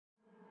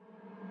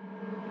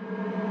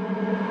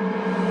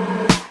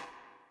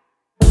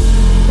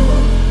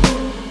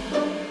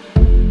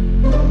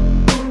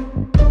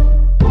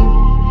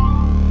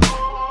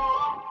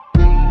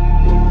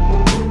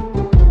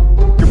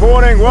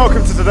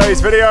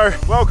today's video.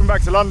 Welcome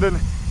back to London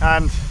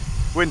and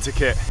winter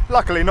kit.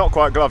 Luckily not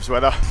quite gloves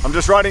weather. I'm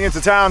just riding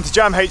into town to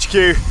Jam HQ.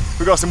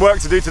 We've got some work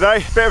to do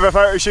today. Bit of a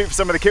photo shoot for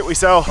some of the kit we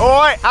sell.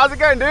 Alright, how's it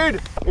going,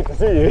 dude? Good to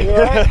see you.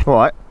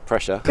 Alright.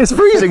 Pressure. It's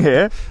freezing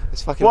here.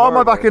 It's fucking Why am I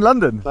horrible. back in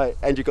London? Mate,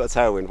 and you've got a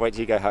tailwind. Wait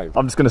till you go home.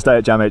 I'm just going to stay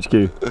at Jam HQ.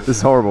 This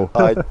is horrible.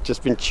 I've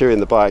just been chewing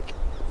the bike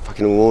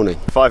fucking all morning.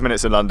 5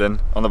 minutes in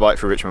London, on the bike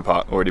through Richmond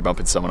Park, already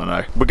bumped into someone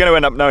I know. We're going to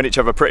end up knowing each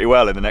other pretty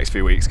well in the next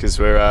few weeks because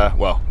we're,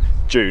 well,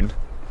 June,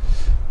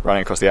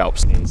 running across the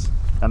Alps.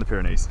 And the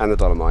Pyrenees. And the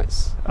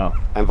Dolomites. Oh.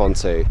 And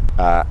Ventoux.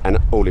 And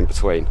all in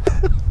between.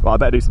 Well, I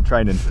better do some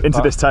training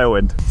into this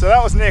tailwind. So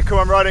that was Nick, who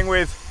I'm riding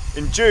with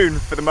in June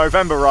for the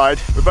Movember ride.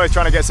 We're both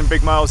trying to get some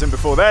big miles in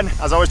before then.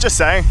 As I was just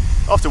saying,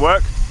 after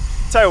work,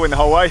 tailwind the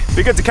whole way.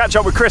 Be good to catch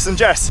up with Chris and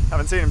Jess.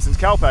 Haven't seen them since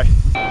Calpe.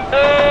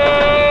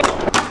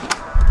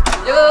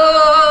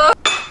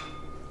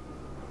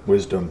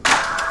 Wisdom.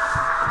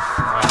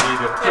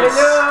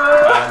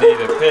 I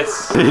need a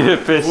piss. Need a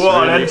piss.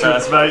 What an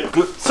entrance, mate.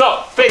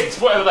 Sock, figs,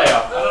 whatever they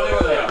are. I don't know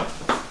what they are.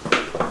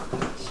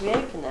 Should we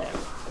open them?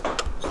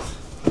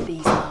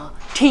 These are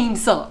team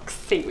socks. I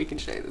think we can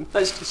show them.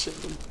 Let's just show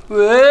them.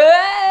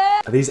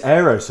 Are these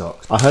aero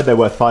socks? I heard they're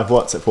worth 5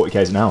 watts at 40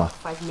 k's an hour.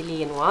 5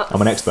 million watts.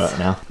 I'm an expert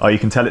now. Oh, you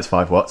can tell it's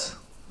 5 watts.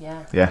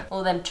 Yeah. Yeah.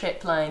 All them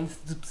trip lines.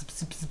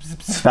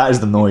 That is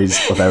the noise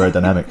of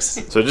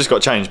aerodynamics. So it just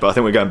got changed, but I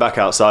think we're going back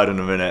outside in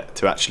a minute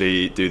to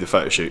actually do the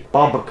photo shoot.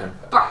 Barbican.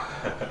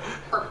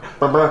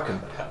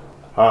 Barbican.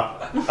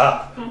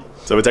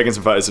 So we're taking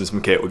some photos of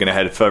some kit. We're going to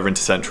head further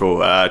into Central,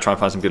 try and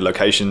find some good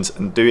locations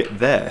and do it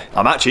there.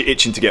 I'm actually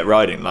itching to get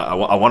riding. Like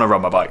I want to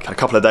ride my bike. Had a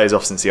couple of days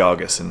off since the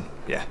Argus and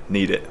yeah,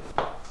 need it.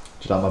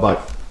 Just on my bike.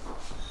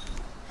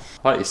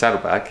 I like your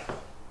saddlebag.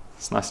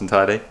 It's nice and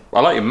tidy. I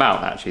like your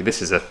mount actually.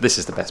 This is the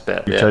best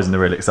bit. You've chosen the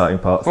really exciting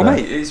parts. Well, there.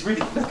 mate, it's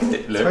really look at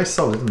it. Look. It's very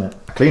solid, isn't it?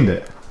 I cleaned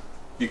it.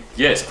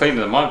 Yeah, it's cleaner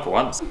than mine for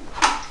once.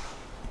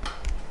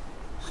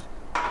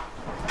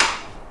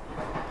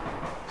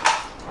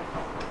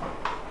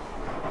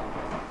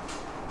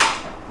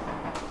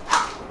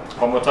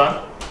 One more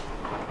time.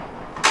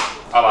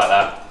 I like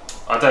that.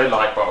 I don't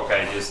like bottle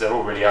cages. They're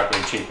all really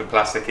ugly, cheap and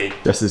plasticky.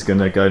 Jess is going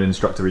to go and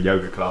instruct a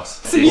yoga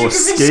class. Or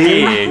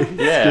skiing.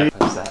 Yeah.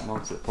 What's that? More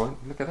to the point.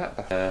 Look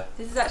at that.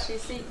 This is actually a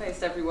seat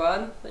post,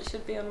 everyone. That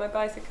should be on my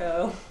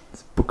bicycle.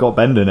 It's got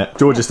bend in it.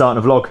 George is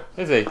starting a vlog.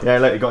 Is he? Yeah,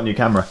 lately got a new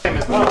camera. Same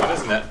as mine,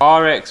 isn't it?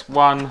 RX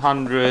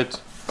 100.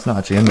 It's not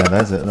actually in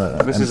there, is it?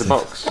 Look, This is a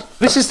box.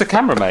 This is the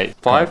camera, mate.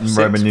 5, 6,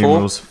 Roman 4.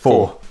 numerals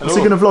 4. What's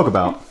he going to vlog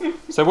about?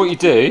 So what you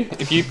do,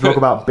 if you Vlog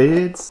about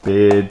beards,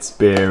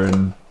 beer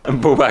and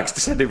ball bags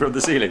descending from the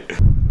ceiling.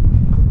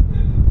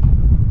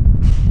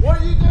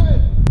 What are you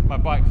doing? My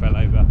bike fell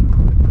over.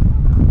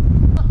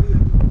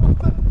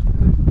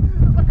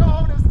 I can't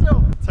hold it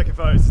still. Taking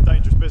photos is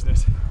dangerous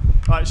business.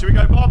 Right, should we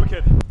go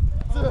barbecue?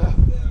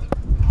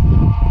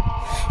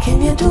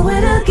 Can you do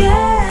it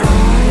again? I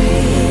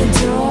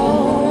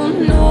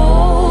don't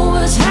know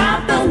what's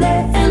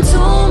happening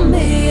to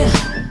me.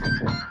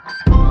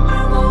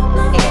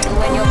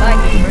 When your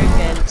bike is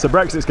broken. So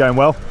Brexit's going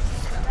well.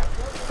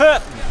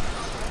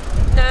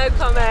 No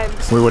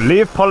comment. We will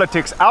leave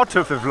politics out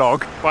of the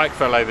vlog. Bike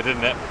fell over,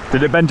 didn't it?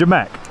 Did it bend your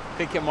neck? I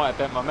think it might have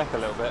bent my neck a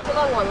little bit. It's a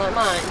long one like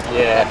mine.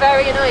 Yeah. They're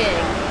very annoying.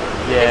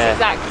 For Yeah. this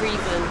exact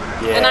reason.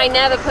 Yeah. And I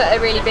never put a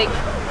really big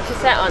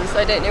cassette on, so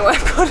I don't know where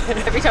I've got it.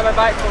 Every time my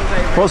bike falls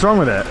over. What's wrong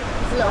with it?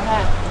 It's a little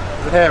hair.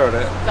 There's hair on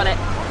it. Got it.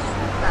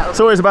 It's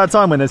always a bad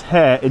time when there's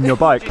hair in your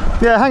bike.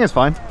 Yeah, hanger's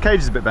fine. Cage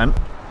is a bit bent.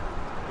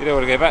 You don't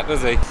want to go back,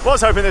 does he?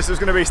 Was hoping this was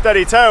going to be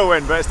steady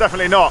tailwind, but it's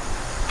definitely not.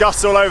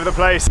 Gusts all over the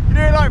place. You're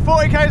doing like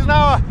 40 k's an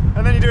hour,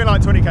 and then you're doing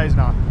like 20 k's an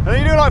hour. And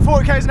then you're doing like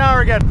 40 k's an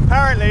hour again.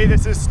 Apparently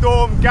this is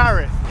Storm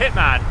Gareth.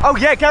 Hitman. Oh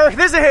yeah, Gareth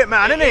is a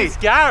hitman, isn't he? It's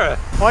Gareth.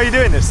 Why are you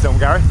doing this, Storm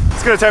Gareth?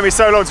 It's going to take me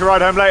so long to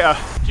ride home later.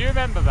 Do you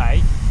remember,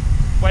 mate,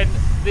 when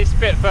this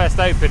bit first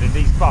opened and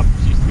these bumps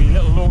used to be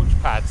little launch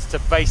pads to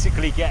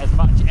basically get as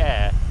much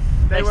air?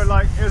 They were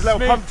like, it was a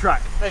little pump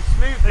track. They've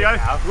smoothed it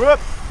now. Whoop.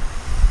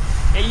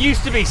 It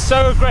used to be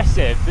so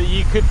aggressive that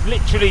you could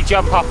literally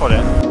jump up on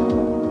it.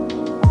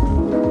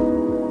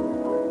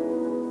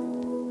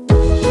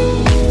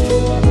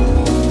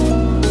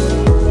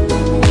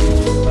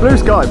 Blue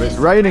sky, but it's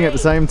raining at the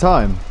same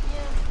time.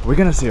 Are we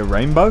going to see a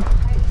rainbow? I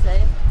hope so.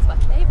 It's my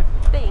favourite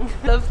thing.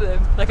 Love them.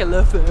 Like I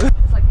love them.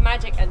 It's like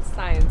magic and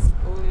science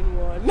all in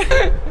one.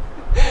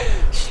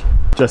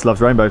 Jess loves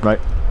rainbows, mate.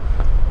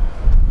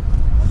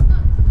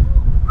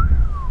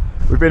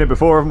 We've been here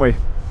before, haven't we?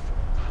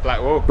 Black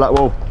wall. Black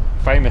Wall.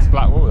 Famous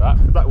black wall, that.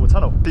 The Black Wall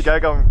Tunnel. You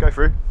go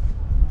through.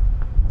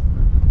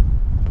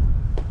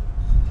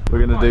 We're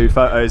going to do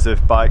photos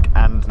of bike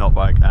and not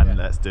bike, and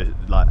let's do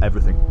like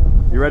everything.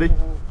 You ready?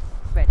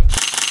 Ready.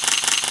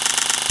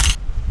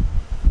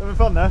 Having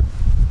fun there?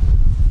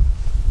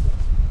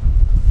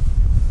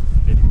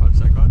 Nearly punched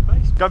that guy in the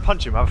face. Go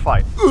punch him, have a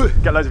fight.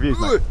 Get loads of views,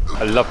 mate.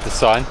 I love the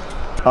sign.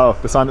 Oh,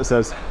 the sign that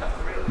says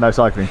no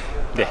cycling.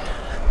 Yeah.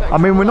 I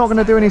mean, we're not going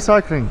to do any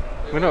cycling.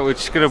 We're not, we're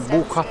just going to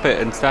walk up it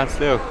and stand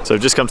still. So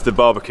we've just come to the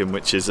Barbican,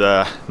 which is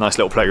a nice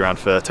little playground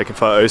for taking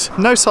photos.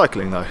 No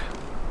cycling though,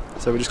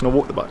 so we're just going to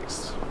walk the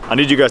bikes. I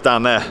need you guys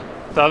down there.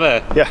 Down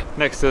there? Yeah.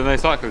 Next to the no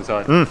cycling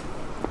sign? You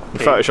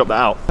Photoshop that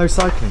out. No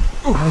cycling.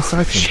 Ooh, no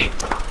cycling. Shit.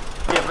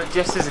 Yeah, but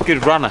Jess is a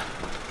good runner.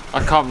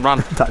 I can't run.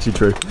 It's actually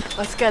true. I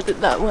was scared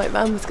that that white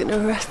man was going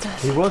to arrest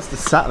us. He was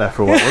just sat there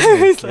for a while,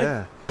 wasn't he?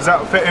 Yeah. Does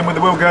that fit in with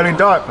the Will Girling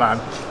diet plan?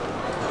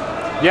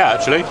 Yeah,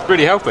 actually,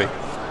 really healthy.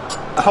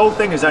 The whole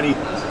thing is only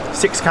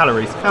 6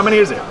 calories. How many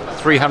is it?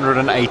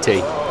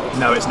 380.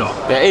 No, it's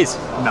not. There is.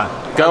 No.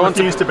 Go I on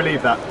refuse to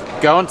believe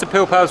that. Go on to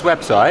PillPal's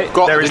website.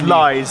 There is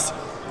lies.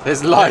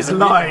 There's lies. There's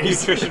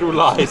lies. Nutritional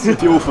lies.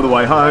 Fuel for the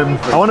way home.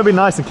 I want to be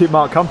nice and keep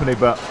Mark company,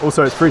 but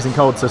also it's freezing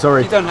cold, so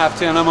sorry. You don't have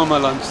to, and I'm on my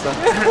lunch then.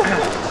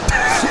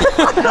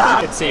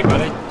 Good to see you,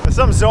 buddy. There's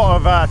some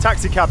sort of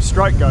taxi cab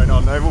strike going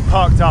on. They've all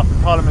parked up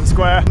in Parliament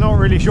Square. Not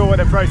really sure what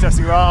they're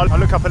protesting about. I'll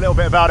look up a little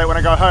bit about it when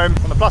I go home.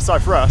 On the plus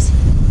side for us,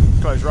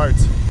 closed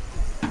roads.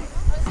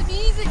 It's a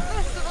music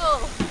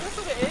festival. That's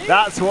what it is.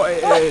 That's what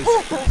it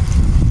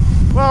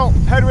is. Well,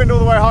 headwind all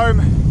the way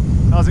home.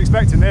 I was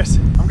expecting this.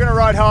 I'm going to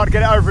ride hard,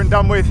 get it over and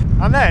done with.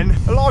 And then,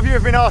 a lot of you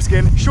have been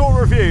asking, short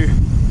review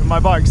of my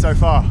bike so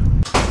far.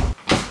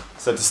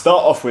 So to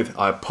start off with,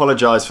 I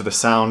apologise for the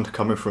sound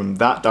coming from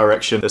that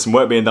direction. There's some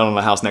work being done on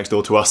the house next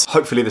door to us.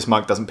 Hopefully this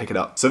mic doesn't pick it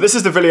up. So this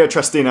is the Wilier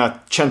Triestina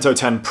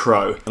 110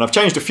 Pro, and I've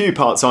changed a few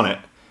parts on it,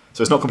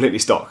 so it's not completely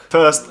stock.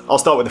 First, I'll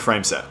start with the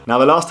frame set. Now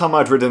the last time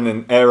I'd ridden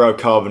an aero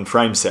carbon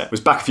frame set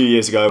was back a few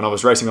years ago when I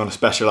was racing on a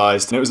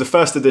Specialized, and it was the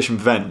first edition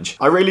Venge.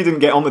 I really didn't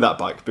get on with that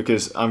bike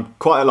because I'm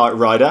quite a light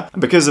rider, and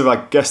because of,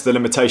 I guess, the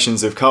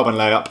limitations of carbon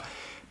layup,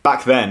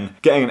 back then,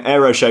 getting an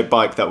aero-shaped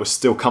bike that was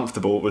still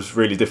comfortable was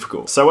really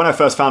difficult. So when I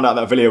first found out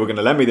that Wilier were going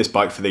to lend me this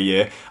bike for the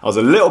year, I was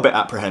a little bit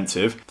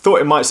apprehensive. Thought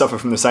it might suffer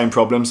from the same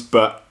problems,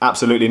 but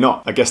absolutely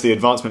not. I guess the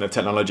advancement of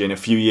technology in a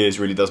few years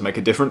really does make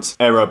a difference.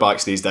 Aero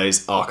bikes these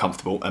days are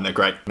comfortable and they're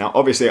great. Now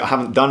obviously I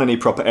haven't done any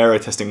proper aero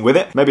testing with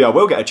it. Maybe I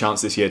will get a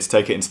chance this year to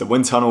take it into the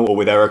wind tunnel or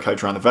with aero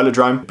coach around the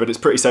velodrome, but it's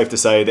pretty safe to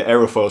say the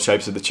aerofoil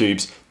shapes of the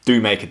tubes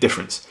do make a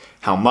difference.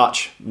 How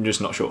much? I'm just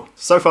not sure.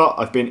 So far,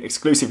 I've been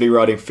exclusively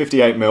riding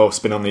 58mm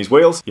SpinOnThese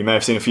Wheels. You may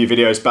have seen a few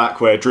videos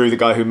back where Drew, the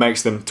guy who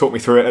makes them, talked me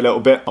through it a little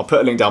bit. I'll put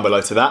a link down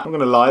below to that. I'm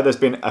gonna lie, there's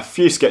been a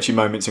few sketchy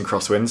moments in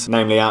crosswinds,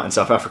 namely out in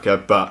South Africa,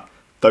 but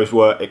those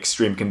were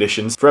extreme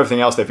conditions. For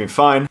everything else, they've been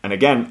fine. And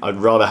again, I'd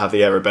rather have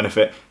the aero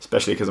benefit,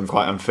 especially because I'm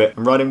quite unfit.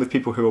 I'm riding with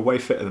people who are way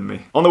fitter than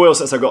me. On the wheel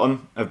sets I've got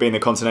on have been the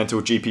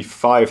Continental GP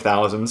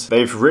 5000s.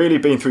 They've really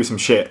been through some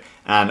shit,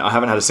 and I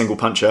haven't had a single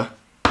puncture.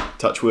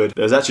 Touch wood.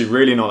 There's actually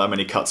really not that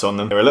many cuts on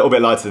them. They're a little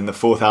bit lighter than the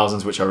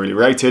 4000s, which I really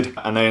rated,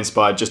 and they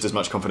inspired just as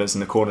much confidence in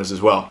the corners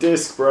as well.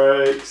 Disc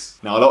brakes.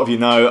 Now a lot of you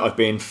know I've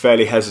been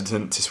fairly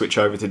hesitant to switch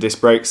over to disc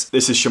brakes.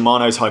 This is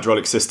Shimano's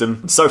hydraulic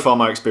system. So far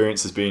my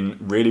experience has been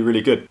really,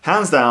 really good.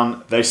 Hands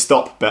down, they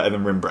stop better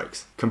than rim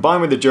brakes.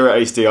 Combined with the Dura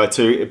Ace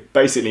Di2, it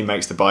basically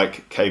makes the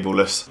bike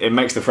cableless. It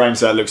makes the frame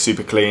set look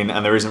super clean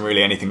and there isn't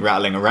really anything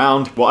rattling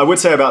around. What I would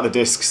say about the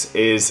discs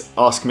is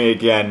ask me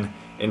again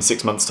in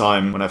 6 months'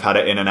 time when I've had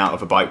it in and out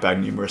of a bike bag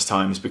numerous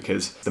times,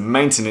 because the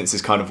maintenance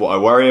is kind of what I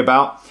worry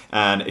about.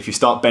 And if you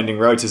start bending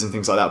rotors and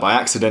things like that by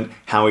accident,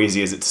 how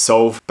easy is it to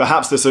solve?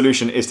 Perhaps the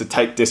solution is to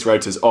take disc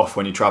rotors off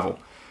when you travel.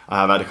 I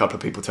have had a couple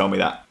of people tell me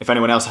that. If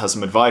anyone else has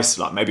some advice,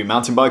 like maybe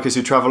mountain bikers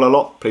who travel a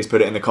lot, please put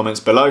it in the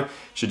comments below.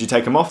 Should you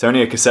take them off? It's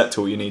only a cassette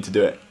tool, you need to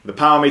do it. The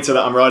power meter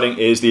that I'm riding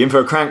is the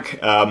Info Crank.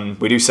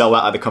 We do sell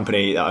that at the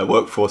company that I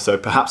work for, so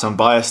perhaps I'm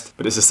biased,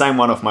 but it's the same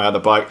one off my other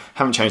bike.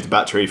 Haven't changed the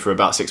battery for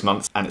about 6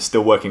 months and it's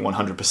still working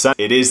 100%.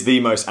 It is the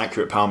most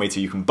accurate power meter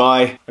you can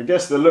buy. I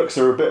guess the looks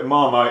are a bit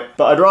Marmite,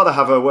 but I'd rather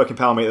have a working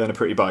power meter than a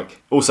pretty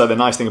bike. Also, the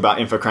nice thing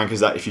about Info Crank is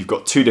that if you've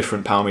got 2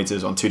 different power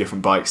meters on 2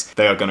 different bikes,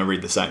 they are gonna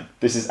read the same.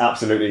 This is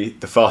absolutely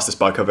the fastest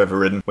bike I've ever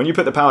ridden. When you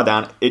put the power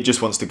down, it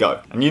just wants to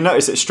go. And you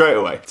notice it straight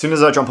away. As soon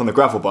as I jump on the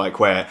gravel bike,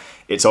 where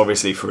it's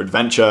obviously for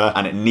adventure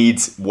and it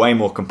needs way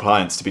more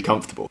compliance to be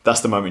comfortable,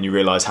 that's the moment you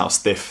realize how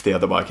stiff the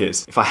other bike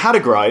is. If I had a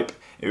gripe,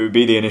 it would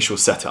be the initial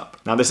setup.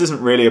 Now this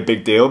isn't really a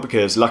big deal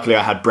because luckily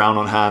I had brown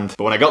on hand,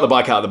 but when I got the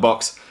bike out of the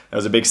box, there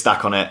was a big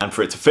stack on it, and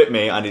for it to fit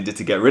me, I needed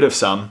to get rid of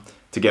some.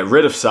 To get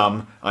rid of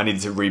some, I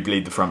needed to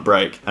re-bleed the front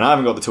brake, and I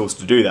haven't got the tools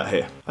to do that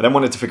here. I then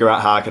wanted to figure out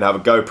how I could have a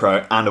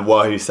GoPro and a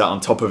Wahoo sat on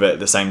top of it at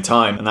the same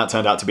time, and that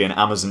turned out to be an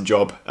Amazon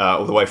job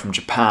all the way from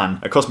Japan.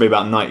 It cost me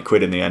about 90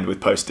 quid in the end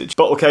with postage.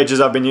 Bottle cages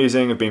I've been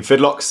using have been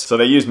Fidlocks, so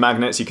they use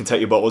magnets. You can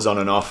take your bottles on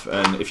and off,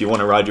 and if you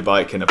want to ride your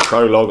bike in a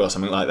prologue or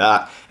something like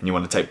that, and you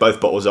want to take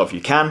both bottles off, you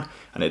can.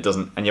 And it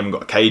doesn't, and you haven't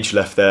got a cage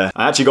left there.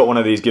 I actually got one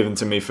of these given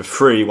to me for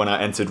free when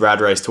I entered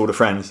Rad Race Tour de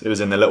France. It was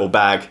in the little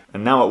bag,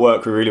 and now at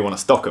work we really want to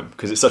stock them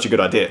because it's such a good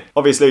idea.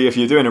 Obviously, if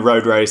you're doing a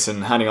road race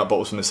and handing out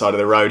bottles from the side of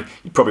the road,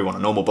 you probably want a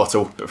normal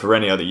bottle, but for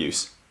any other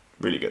use,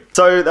 really good.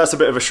 So that's a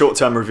bit of a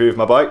short-term review of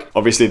my bike.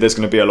 Obviously, there's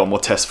going to be a lot more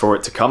tests for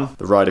it to come.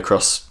 The ride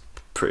across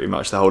pretty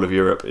much the whole of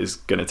Europe is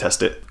going to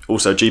test it.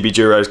 Also, GB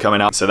Duro's coming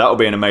up, so that'll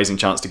be an amazing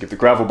chance to give the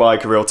gravel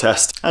bike a real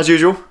test. As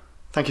usual,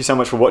 thank you so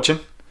much for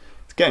watching.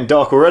 It's getting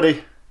dark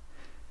already.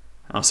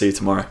 I'll see you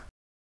tomorrow.